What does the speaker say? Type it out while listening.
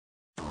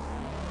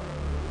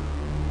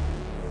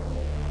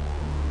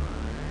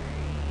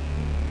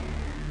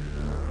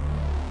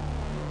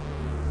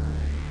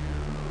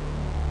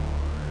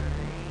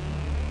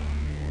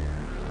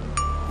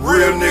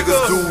Real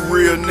niggas do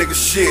real nigga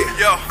shit.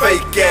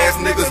 Fake ass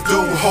niggas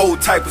do whole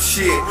type of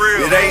shit.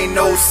 It ain't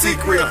no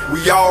secret,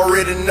 we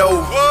already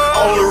know.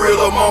 Only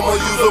real mama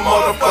use a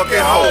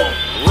motherfucking hoe.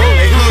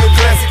 And hood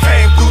classic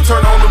came through, turn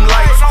on them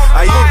lights.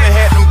 I even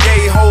had them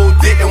gay hoes,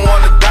 didn't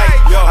wanna date.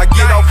 I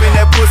get off in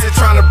that pussy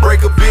tryna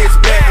break a bitch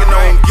back and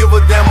don't give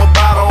a damn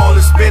about her, only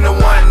spending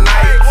one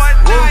night.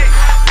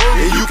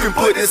 And you can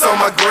put this on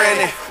my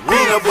granny.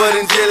 Peanut butter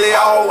and jelly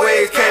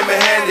always came in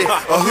handy.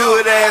 A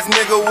hood ass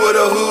nigga with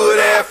a hood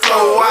ass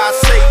flow. I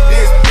shake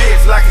this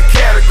bitch like a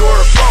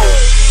category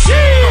 4.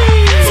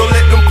 So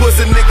let them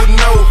pussy niggas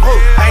know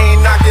I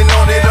ain't knocking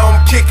on it, I'm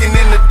kicking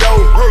in the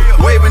door.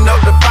 Waving up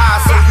the fire,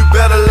 so you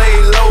better lay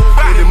low.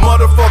 When the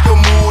motherfucker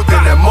move,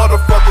 then that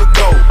motherfucker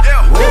go.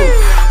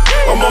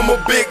 I'm on my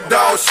big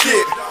dog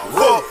shit.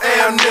 Fuck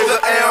am nigga,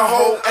 am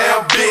hoe,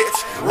 am bitch.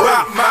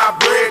 Rock my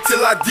bread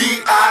till I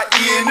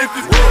D-I-E. And if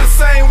you feel the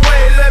same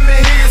way, let me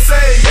hear you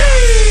say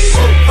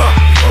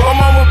yeah. I'm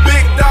on my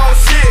big dog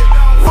shit.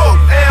 Fuck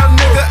am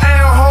nigga,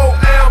 am hoe,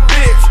 am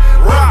bitch.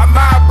 Rock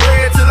my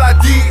bread till I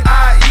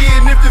D-I-E.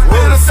 And if you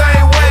feel the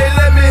same way,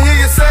 let me hear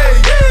you say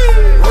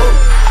yeah.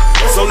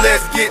 So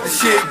let's get the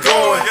shit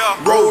going.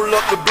 Roll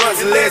up the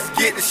blunts and let's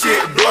get the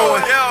shit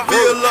blowing.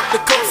 Fill up the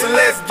cups and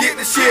let's get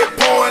the shit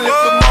pouring. If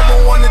the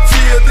mama wanna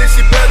chill, then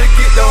she better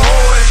get the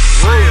horn.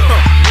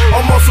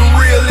 I'm on some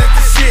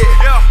realistic shit.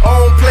 I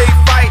don't play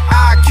fight,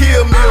 I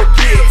kill me a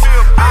bitch.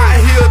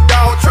 I hear a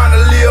dog tryna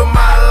live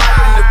my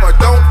life. And if I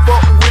don't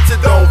fuck with you,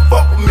 don't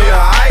fuck with me,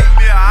 alright?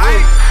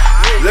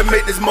 Let's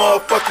make this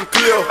motherfucking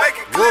clear.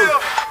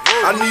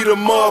 I need a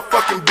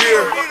motherfucking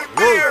beer.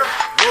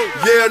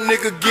 Yeah,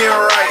 nigga getting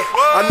right.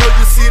 I know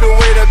you see the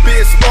way that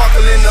bitch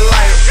sparkle in the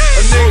light.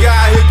 A nigga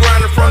out here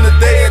grinding from the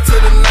day into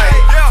the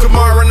night.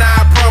 Tomorrow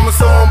night I promise,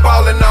 so I'm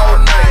ballin' all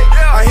night.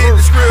 I hit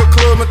the strip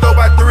club and throw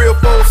about 3 or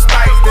 4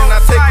 stipes. Then I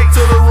take her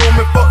to the room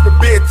and fuck the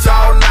bitch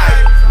all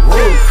night.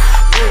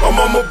 I'm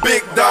on my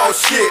big dog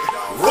shit.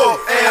 Fuck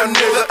am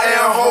nigga,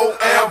 am hoe,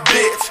 am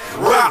bitch.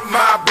 Rock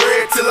my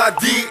bread till I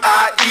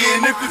D-I-E.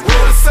 And if you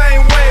feel the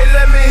same way,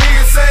 let me hear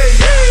you say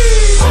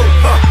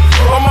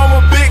yeah. I'm on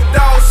my big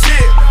dog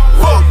shit.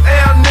 Fuck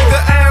am nigga,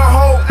 am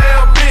hoe,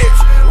 am bitch.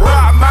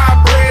 Rock my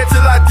bread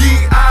till I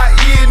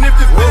D-I-E. And if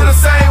you feel the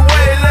same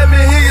way, let me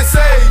hear you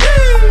say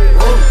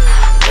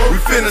yeah. We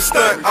finna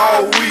stunt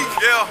all week.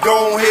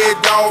 Go ahead,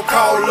 dog,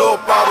 call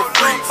up all the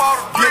freaks.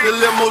 Get the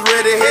limos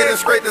ready, heading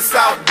straight to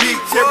South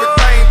Beach.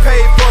 Everything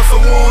paid for, so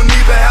we don't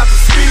even have to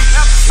speak.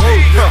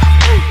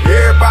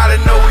 Everybody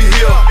know we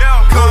here.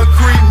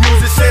 Concrete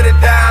music, shut it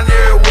down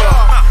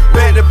everywhere.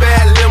 Back to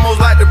back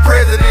limos like the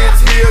president's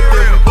here.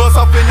 Then we bust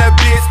off in that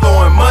bitch,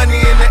 throwing money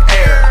in the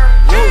air.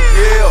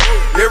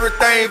 Yeah,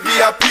 everything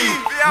VIP.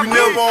 We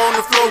never on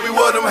the floor, we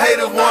what them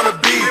haters wanna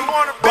be.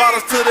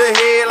 Bottles to the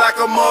head like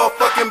a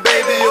motherfucking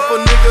baby. If a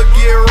nigga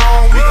get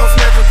wrong, we gon'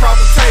 snatch him across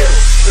the table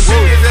and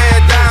bring his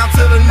ass down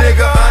to the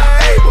nigga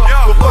unable.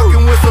 For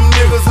fucking with some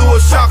niggas who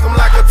will shock him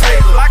like a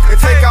taser and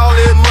take all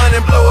his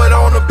money and blow it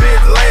on the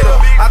bitch later.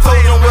 I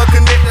told him we're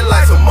connected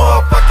like some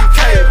motherfucking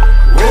cable.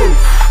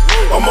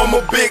 I'm on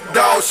my big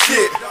dog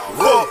shit.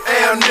 Fuck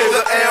am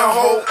nigga, am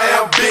hoe,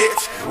 am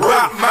bitch.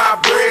 Rock my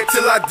bread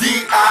till I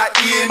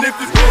D-I-E. And if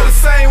you feel the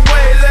same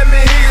way, let me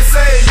hear you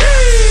say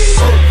yeah.